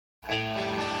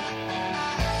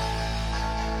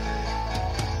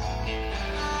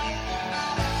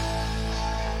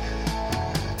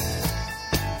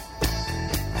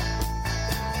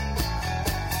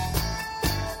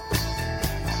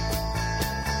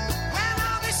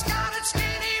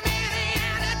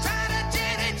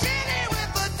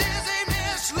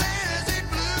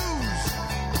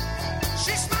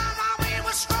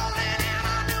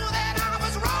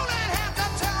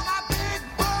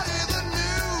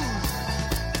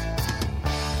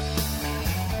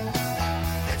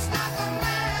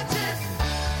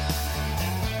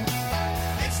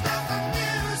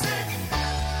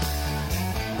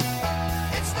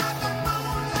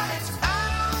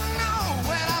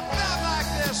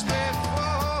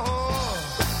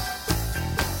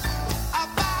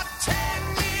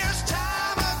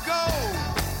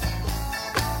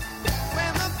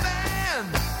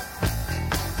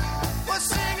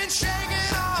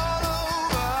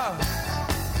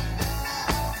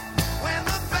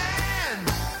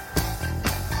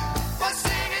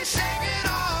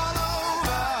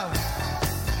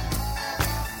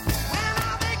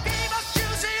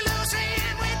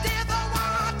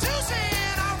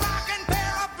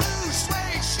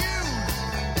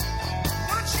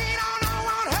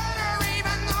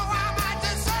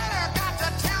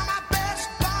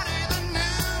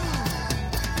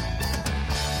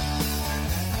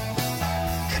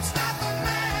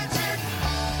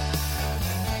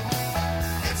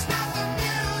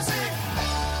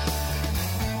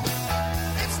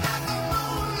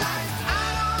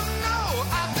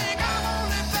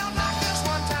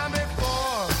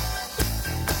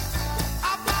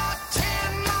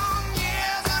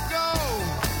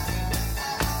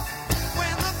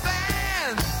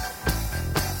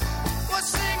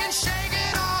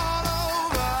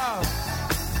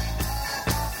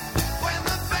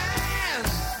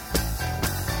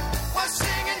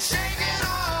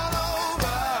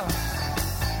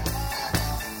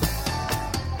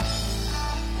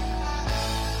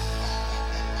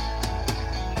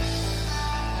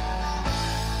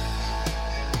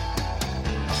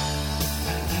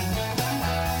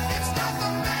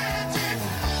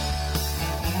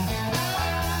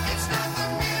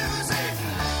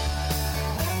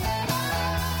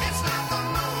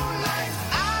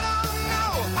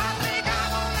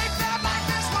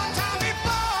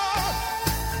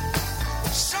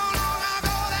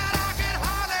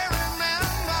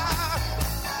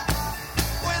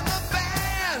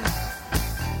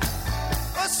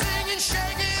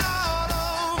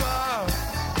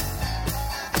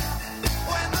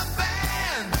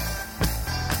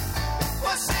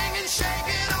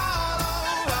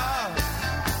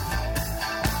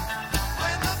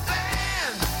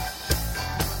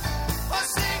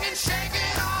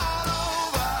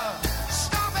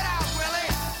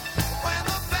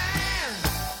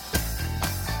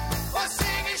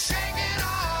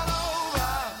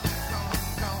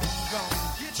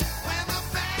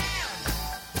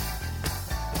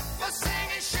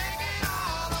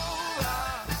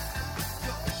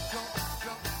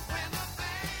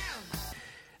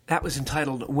That was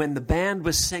entitled When the Band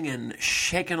Was Singin',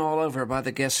 Shakin' All Over by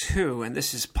the Guess Who, and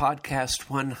this is podcast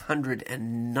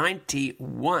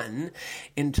 191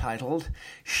 entitled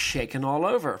Shakin' All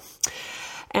Over.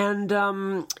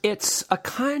 And it's a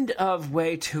kind of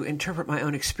way to interpret my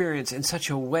own experience in such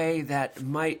a way that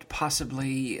might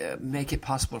possibly make it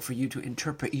possible for you to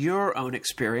interpret your own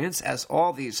experience, as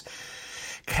all these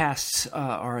casts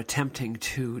are attempting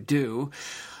to do,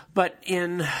 but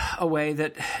in a way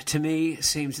that, to me,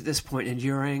 seems at this point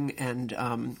enduring and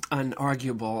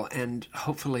unarguable and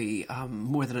hopefully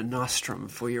more than a nostrum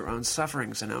for your own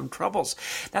sufferings and own troubles.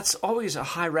 That's always a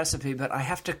high recipe, but I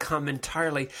have to come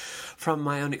entirely from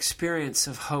my own experience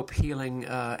of hope, healing,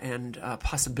 and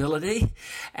possibility.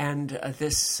 And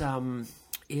this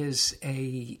is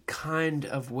a kind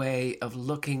of way of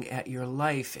looking at your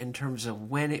life in terms of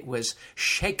when it was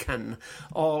shaken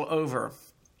all over.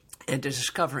 And to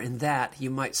discover in that,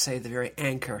 you might say, the very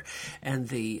anchor and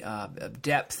the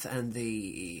depth and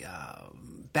the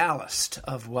ballast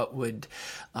of what would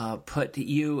put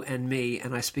you and me,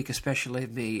 and I speak especially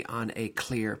of me, on a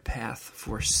clear path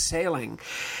for sailing.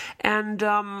 And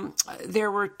there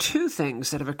were two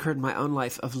things that have occurred in my own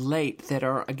life of late that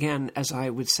are, again, as I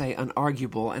would say,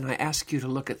 unarguable. And I ask you to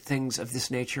look at things of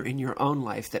this nature in your own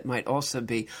life that might also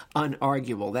be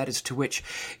unarguable, that is, to which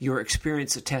your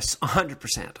experience attests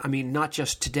 100%. I mean, not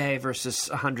just today versus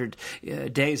 100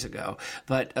 days ago,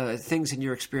 but things in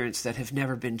your experience that have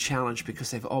never been challenged because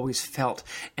they've always felt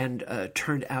and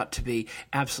turned out to be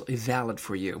absolutely valid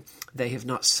for you. They have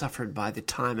not suffered by the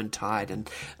time and tide and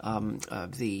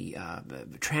the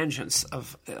transience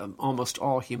of almost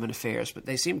all human affairs, but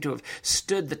they seem to have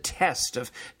stood the test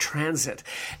of transit.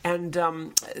 And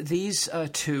these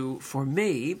two, for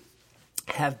me,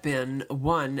 have been,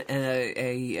 one,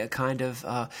 a kind of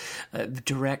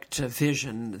direct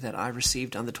vision that I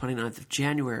received on the 29th of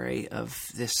January of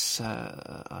this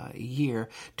year,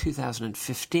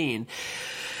 2015,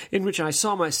 in which I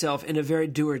saw myself in a very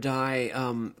do-or-die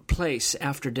place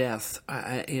after death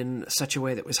in such a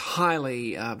way that was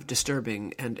highly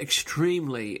disturbing and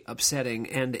extremely upsetting.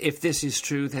 And if this is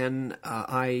true, then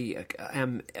my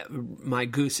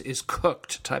goose is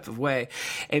cooked type of way.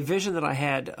 A vision that I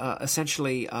had essentially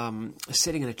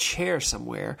sitting in a chair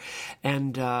somewhere,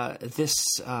 and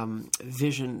this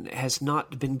vision has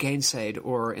not been gainsaid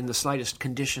or in the slightest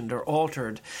conditioned or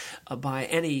altered by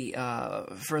any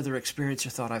further experience or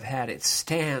thought I've had. It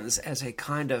stands as a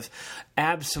kind of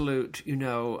absolute,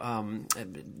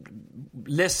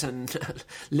 listen,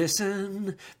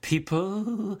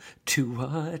 people, to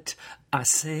what I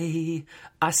say,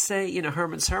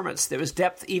 Herman's Hermits. There was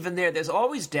depth even there. There's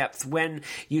always depth when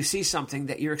you see something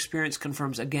that your experience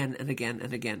confirms again and again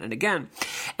and again and again.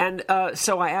 And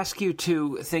so I ask you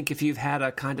to think if you've had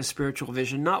a kind of spiritual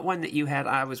vision, not one that you had.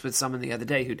 I was with someone the other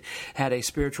day who'd had a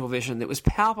spiritual vision that was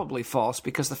palpably false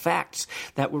because the facts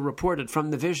that were reported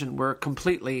from the vision were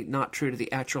completely not true to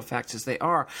the actual facts as they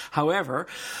are. However,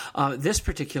 this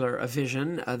particular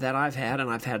vision that I've had,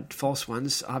 and I've had false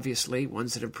ones, obviously,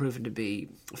 ones that have proven to be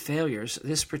failures,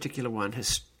 this particular one has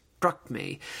struck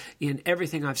me in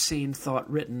everything I've seen, thought,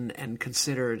 written, and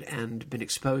considered, and been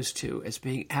exposed to as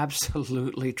being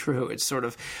absolutely true. It's sort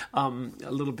of a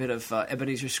little bit of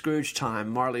Ebenezer Scrooge time,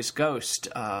 Marley's Ghost.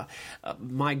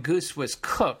 My goose was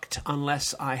cooked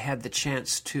unless I had the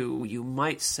chance to, you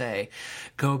might say,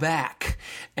 go back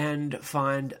and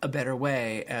find a better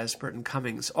way, as Burton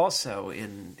Cummings, also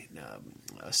in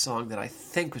a song that I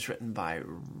think was written by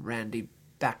Randy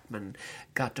Bachman,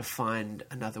 Got to Find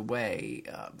Another Way,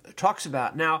 talks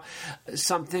about. Now,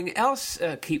 something else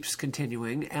keeps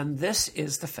continuing, and this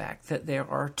is the fact that there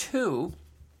are two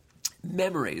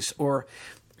memories, or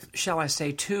shall I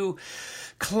say two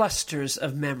clusters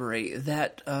of memory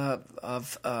that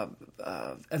of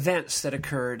events that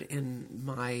occurred in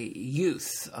my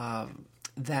youth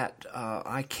that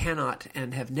I cannot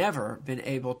and have never been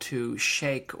able to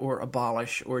shake or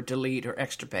abolish or delete or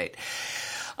extirpate.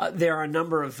 There are a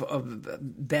number of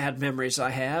bad memories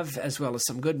I have, as well as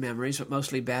some good memories, but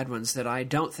mostly bad ones that I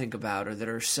don't think about or that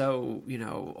are so,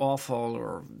 awful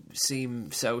or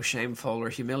seem so shameful or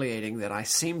humiliating that I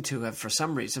seem to have, for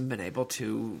some reason, been able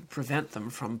to prevent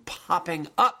them from popping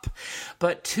up.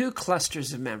 But two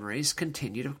clusters of memories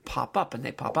continue to pop up, and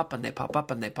they pop up, and they pop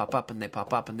up, and they pop up, and they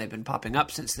pop up, and they've been popping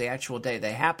up since the actual day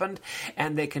they happened,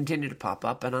 and they continue to pop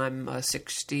up, and I'm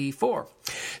 64.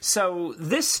 So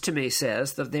this, to me,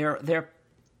 says that their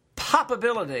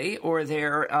poppability or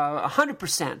their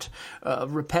 100%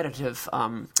 repetitive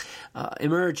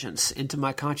emergence into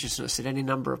my consciousness at any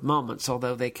number of moments,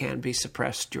 although they can be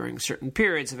suppressed during certain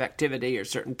periods of activity or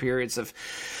certain periods of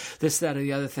this, that, or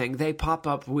the other thing, they pop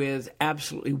up with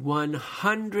absolutely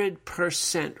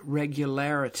 100%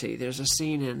 regularity. There's a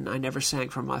scene in I Never Sang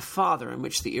for My Father in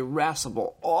which the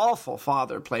irascible, awful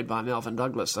father, played by Melvin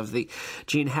Douglas, of the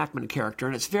Gene Hackman character,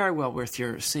 and it's very well worth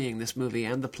your seeing this movie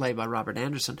and the play by Robert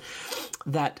Anderson,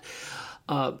 that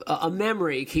a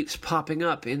memory keeps popping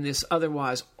up in this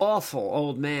otherwise awful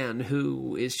old man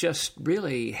who is just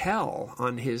really hell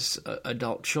on his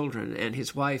adult children and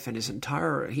his wife and his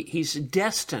entire... He's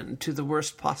destined to the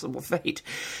worst possible fate.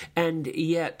 And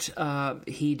yet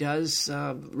he does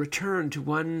return to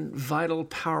one vital,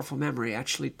 powerful memory,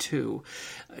 actually two.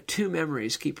 Two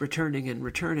memories keep returning,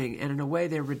 and in a way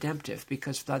they're redemptive,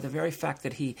 because by the very fact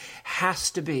that he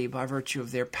has to be, by virtue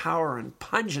of their power and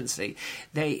pungency,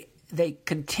 they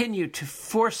continue to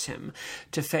force him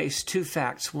to face two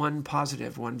facts, one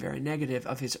positive, one very negative,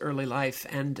 of his early life,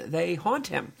 and they haunt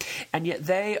him. And yet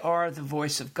they are the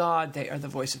voice of God, they are the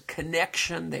voice of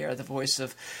connection, they are the voice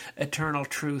of eternal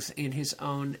truth in his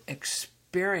own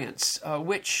experience,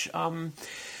 which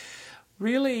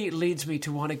really leads me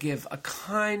to want to give a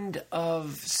kind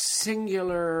of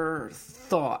singular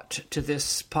thought to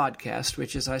this podcast,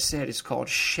 which, as I said, is called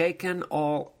Shaken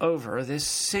All Over. This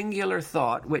singular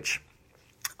thought, which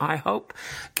I hope,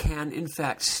 can in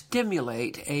fact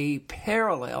stimulate a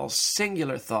parallel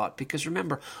singular thought, because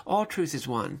remember, all truth is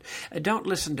one. Don't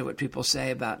listen to what people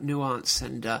say about nuance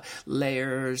and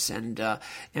layers and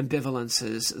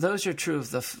ambivalences. Those are true of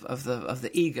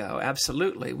the ego.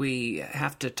 Absolutely, we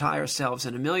have to tie ourselves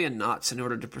in a million knots in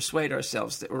order to persuade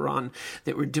ourselves that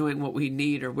we're doing what we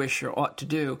need or wish or ought to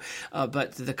do.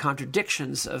 But the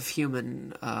contradictions of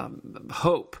human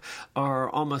hope are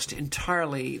almost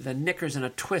entirely the knickers in a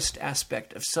twist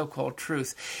aspect of so-called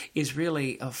truth is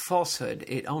really a falsehood.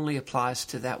 It only applies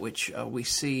to that which we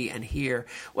see and hear.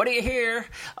 What do you hear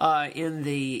in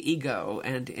the ego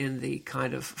and in the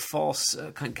kind of false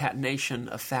concatenation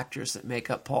of factors that make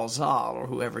up Paul Zahl or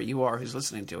whoever you are who's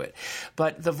listening to it?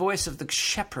 But the voice of the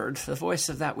shepherd, the voice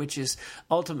of that which is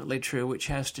ultimately true, which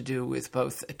has to do with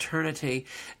both eternity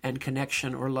and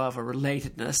connection or love or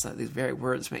relatedness. These very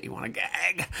words make you want to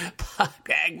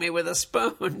gag me with a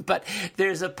spoon. But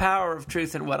there's a power of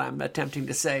truth in what I'm attempting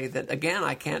to say that, again,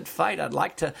 I can't fight. I'd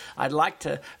like to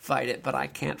fight it, but I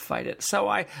can't fight it. So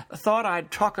I thought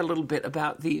I'd talk a little bit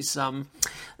about this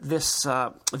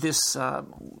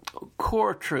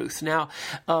core truth. Now,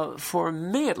 for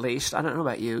me at least, I don't know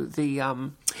about you,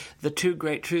 the two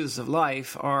great truths of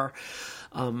life are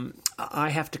I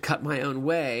have to cut my own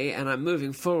way, and I'm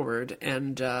moving forward,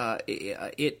 and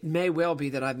it may well be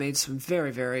that I've made some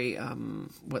very, very,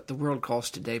 what the world calls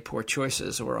today poor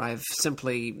choices, or I've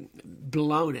simply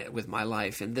blown it with my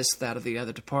life in this, that, or the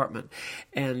other department.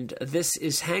 And this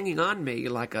is hanging on me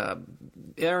like a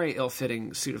very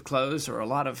ill-fitting suit of clothes or a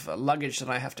lot of luggage that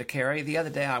I have to carry. The other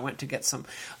day I went to get some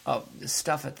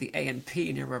stuff at the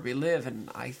A&P near where we live, and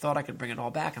I thought I could bring it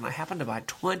all back, and I happened to buy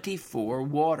 24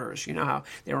 waters. You know how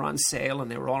they were on sale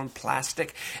and they were all in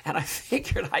plastic, and I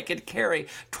figured I could carry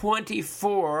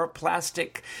 24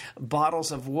 plastic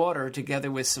bottles of water together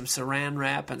with some saran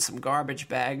wrap and some garbage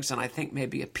bags and I think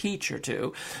maybe a peach or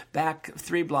two back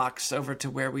 3 blocks over to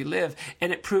where we live,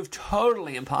 and it proved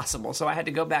totally impossible. So I had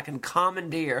to go back and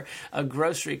commandeer a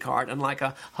grocery cart and, like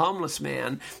a homeless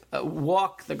man,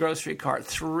 walk the grocery cart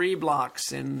 3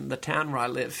 blocks in the town where I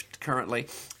live currently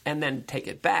and then take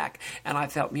it back. And I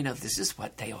felt, this is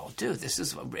what they all do. This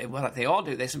is what they all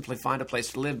do. They simply find a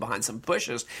place to live behind some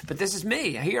bushes. But this is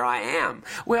me. Here I am.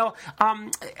 Well,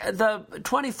 the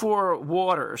 24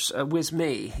 waters was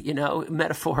me,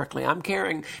 metaphorically. I'm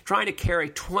trying to carry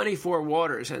 24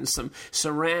 waters and some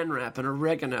saran wrap and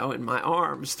oregano in my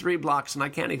arms, 3 blocks, and I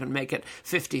can't even make it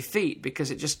 50 feet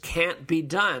because it just can't be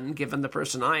done given the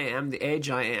person I am, the age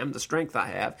I am, the strength I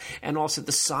have, and also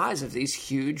the size of these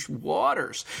huge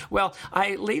waters. Well,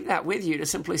 I leave that with you to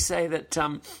simply say that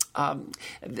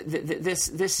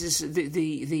this is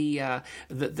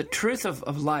the truth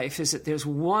of life is that there's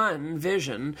one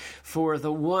vision for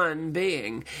the one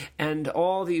being, and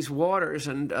all these waters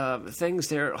and things,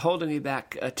 they're holding me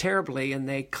back terribly, and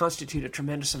they constitute a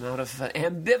tremendous amount of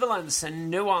ambivalence and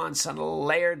nuance and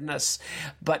layeredness.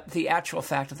 But the actual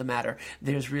fact of the matter,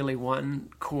 there's really one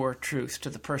core truth to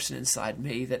the person inside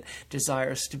me that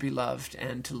desires to be loved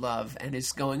and to love and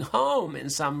is going home in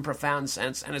some profound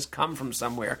sense and has come from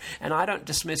somewhere. And I don't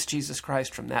dismiss Jesus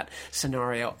Christ from that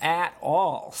scenario at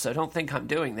all. So don't think I'm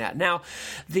doing that. Now,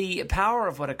 the power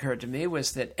of what occurred to me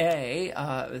was that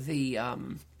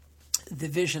the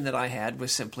vision that I had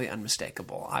was simply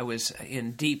unmistakable. I was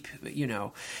in deep,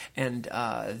 and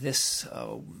I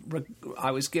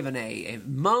was given a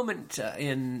moment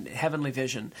in heavenly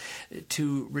vision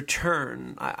to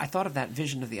return. I thought of that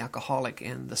vision of the alcoholic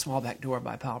in The Small Back Door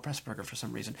by Powell Pressburger for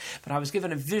some reason, but I was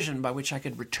given a vision by which I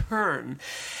could return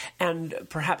and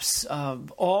perhaps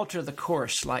alter the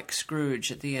course like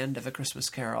Scrooge at the end of A Christmas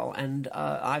Carol, and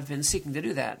I've been seeking to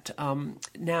do that.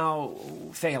 Now,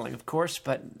 failing, of course,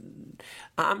 but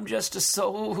I'm just a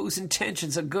soul whose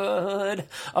intentions are good.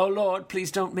 Oh, Lord,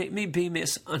 please don't make me be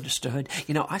misunderstood.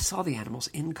 I saw the Animals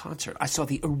in concert. I saw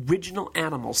the original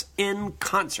Animals in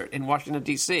concert in Washington,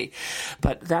 D.C.,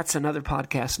 but that's another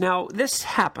podcast. Now, this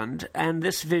happened, and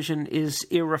this vision is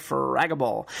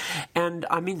irrefragable, and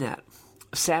I mean that.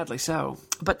 Sadly so.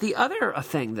 But the other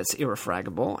thing that's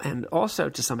irrefragable, and also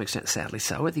to some extent sadly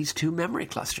so, are these 2 memory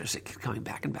clusters that keep coming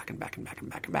back and back and back and back and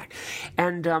back and back.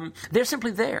 And they're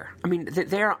simply there. I mean,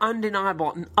 they're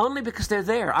undeniable, and only because they're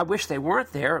there. I wish they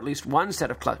weren't there. At least one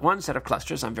set of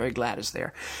clusters I'm very glad is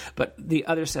there. But the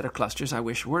other set of clusters I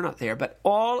wish were not there. But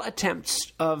all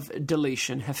attempts of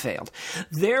deletion have failed.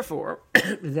 Therefore,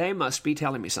 they must be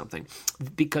telling me something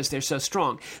because they're so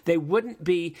strong. They wouldn't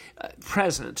be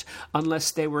present unless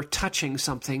unless they were touching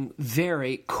something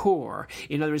very core.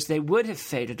 In other words, they would have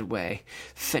faded away,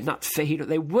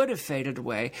 they would have faded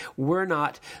away were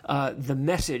not the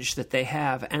message that they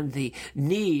have and the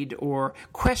need or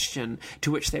question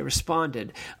to which they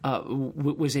responded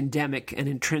was endemic and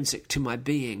intrinsic to my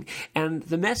being. And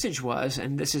the message was,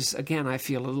 and this is, again, I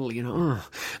feel a little,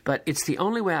 but it's the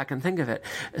only way I can think of it.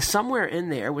 Somewhere in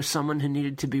there was someone who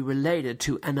needed to be related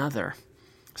to another.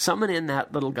 Someone in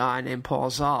that little guy named Paul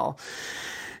Zahl,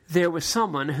 there was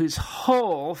someone whose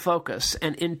whole focus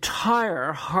and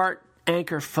entire heart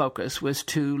anchor focus was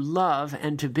to love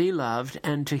and to be loved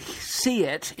and to see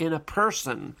it in a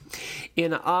person,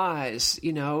 in eyes,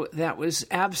 that was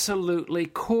absolutely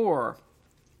core.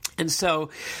 And so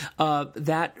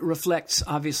that reflects,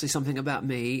 obviously, something about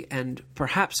me and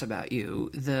perhaps about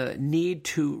you, the need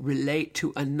to relate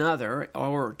to another,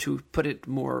 or to put it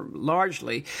more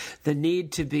largely, the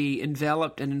need to be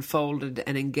enveloped and enfolded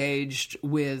and engaged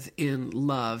with in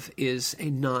love is a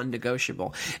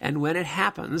non-negotiable. And when it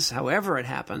happens, however it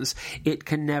happens, it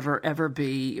can never, ever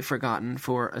be forgotten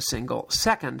for a single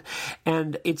second.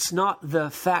 And it's not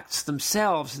the facts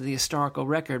themselves in the historical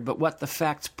record, but what the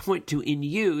facts point to in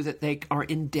you, that they are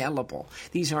indelible.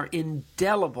 These are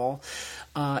indelible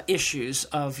issues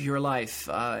of your life,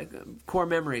 core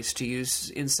memories, to use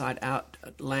inside-out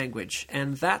language.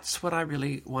 And that's what I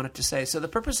really wanted to say. So the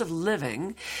purpose of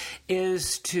living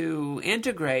is to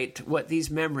integrate what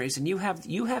these memories, and you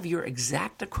have your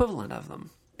exact equivalent of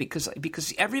them.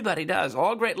 Because everybody does.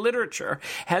 All great literature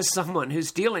has someone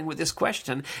who's dealing with this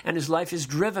question and whose life is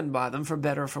driven by them for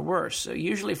better or for worse. So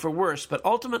usually for worse, but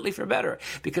ultimately for better,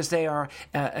 because they are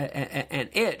an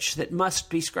itch that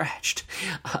must be scratched,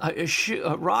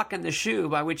 a rock in the shoe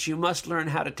by which you must learn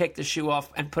how to take the shoe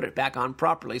off and put it back on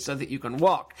properly so that you can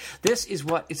walk. This is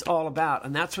what it's all about,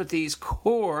 and that's what these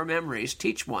core memories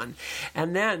teach one.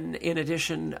 And then, in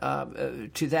addition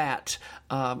to that,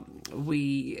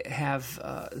 we have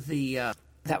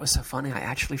that was so funny, I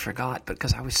actually forgot,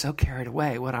 because I was so carried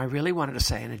away. What I really wanted to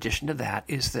say in addition to that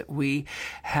is that we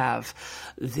have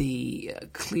the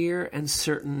clear and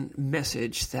certain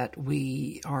message that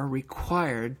we are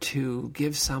required to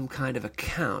give some kind of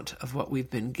account of what we've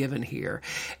been given here.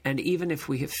 And even if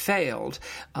we have failed,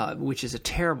 which is a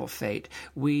terrible fate,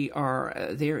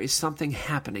 there is something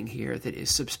happening here that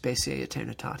is subspecie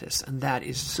aeternitatis, and that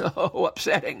is so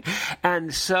upsetting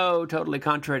and so totally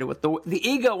contrary to what the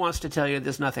ego wants to tell you.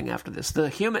 There's nothing after this.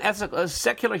 The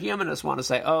secular humanists want to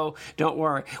say, oh, don't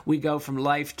worry, we go from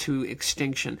life to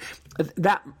extinction.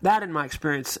 That, in my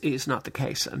experience, is not the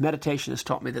case. Meditation has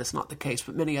taught me that it's not the case,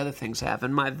 but many other things have.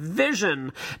 And my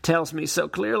vision tells me so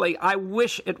clearly, I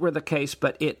wish it were the case,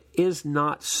 but it is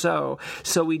not so.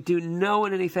 So we do no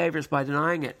one any favors by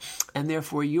denying it. And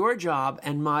therefore, your job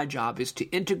and my job is to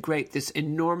integrate this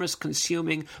enormous,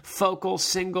 consuming, focal,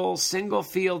 single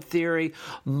field theory,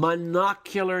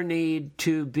 monocular need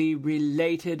to be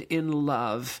related in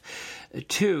love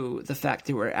to the fact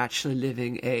that we're actually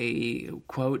living a,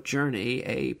 quote, journey,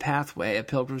 a pathway, a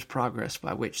pilgrim's progress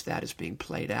by which that is being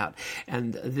played out.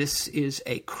 And this is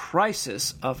a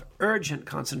crisis of urgent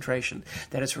concentration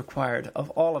that is required of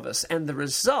all of us. And the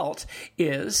result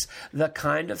is the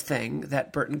kind of thing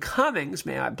that Burton Cummings,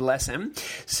 may I bless him,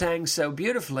 sang so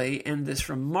beautifully in this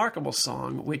remarkable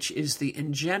song, which is the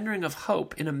engendering of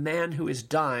hope in a man who is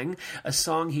dying, a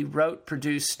song he wrote,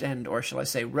 produced, or shall I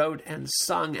say, wrote and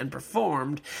sung and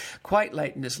performed quite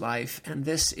late in his life, and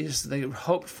this is the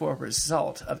hoped-for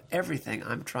result of everything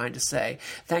I'm trying to say.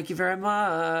 Thank you very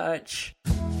much.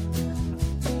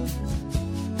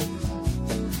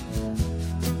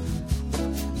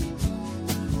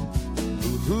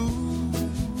 Ooh,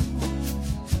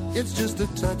 it's just a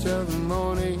touch of the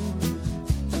morning.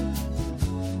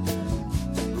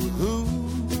 Ooh,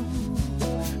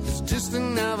 it's just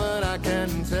an hour I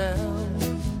can tell.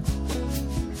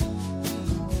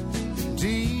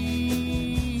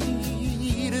 Indeed,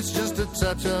 it's just a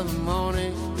touch of the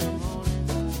morning.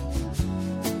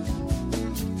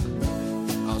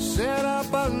 I'll set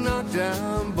up, I'll knock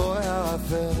down, boy, how I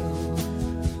felt.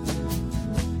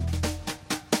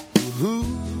 Ooh,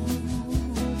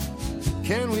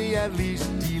 can we at least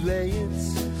delay it?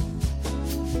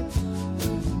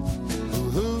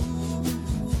 Ooh,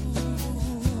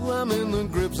 I'm in the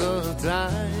grips of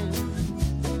time.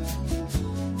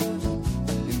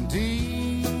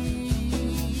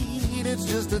 It's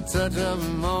just a touch of the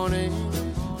morning.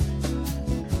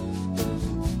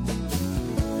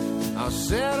 I'll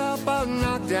set up, I'll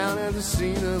knock down at the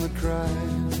scene of the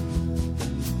crime.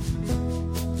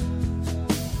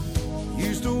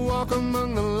 Used to walk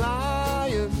among the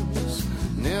lions,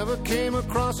 never came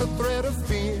across a threat of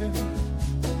fear.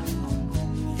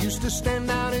 Used to stand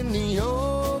out in the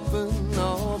open,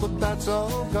 oh, but that's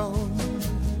all gone.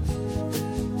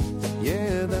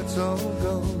 Yeah, that's all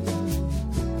gone.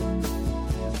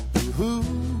 Ooh,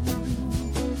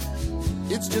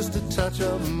 it's just a touch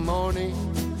of morning.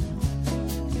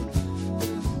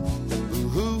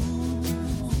 Ooh,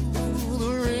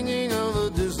 the ringing of a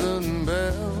distant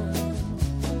bell.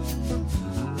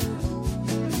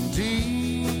 Indeed,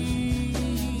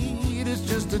 it's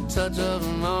just a touch of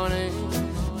morning.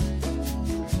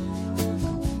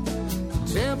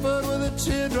 Tempered with a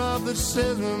teardrop that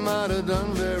says we might have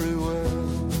done very well.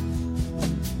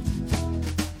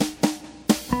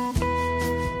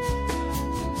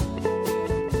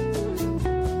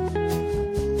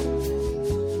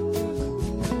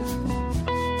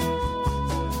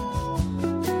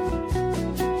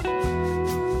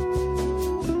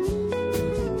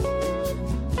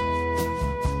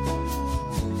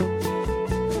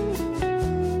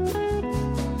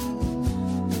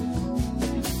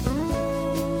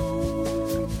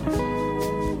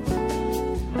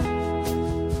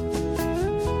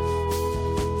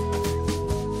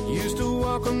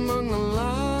 Among the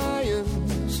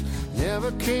lions,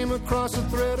 never came across a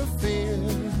threat of fear.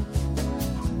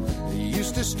 They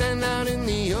used to stand out in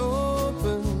the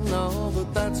open, oh,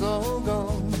 but that's all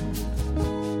gone.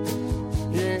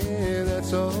 Yeah,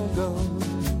 that's all gone.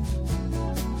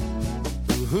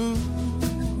 Ooh,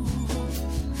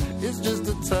 it's just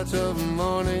a touch of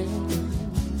morning.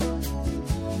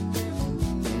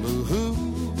 Ooh,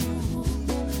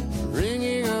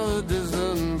 ringing of a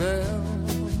distant bell.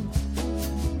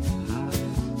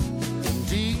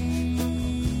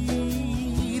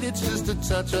 It's just a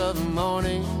touch of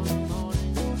morning.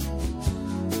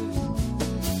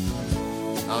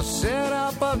 I set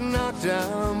up a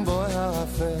knockdown, boy, how I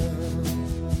felt.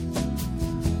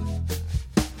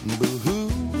 Boo-hoo,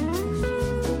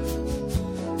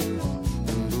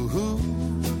 boo-hoo,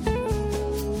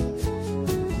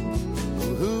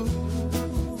 boo-hoo,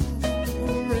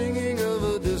 ringing of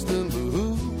a distant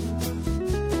boo-hoo.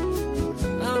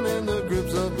 I'm in the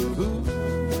grips of boo-hoo.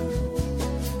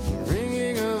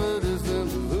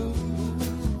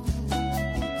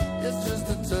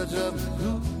 Touch of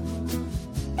blue,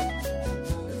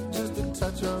 just a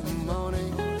touch of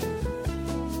morning.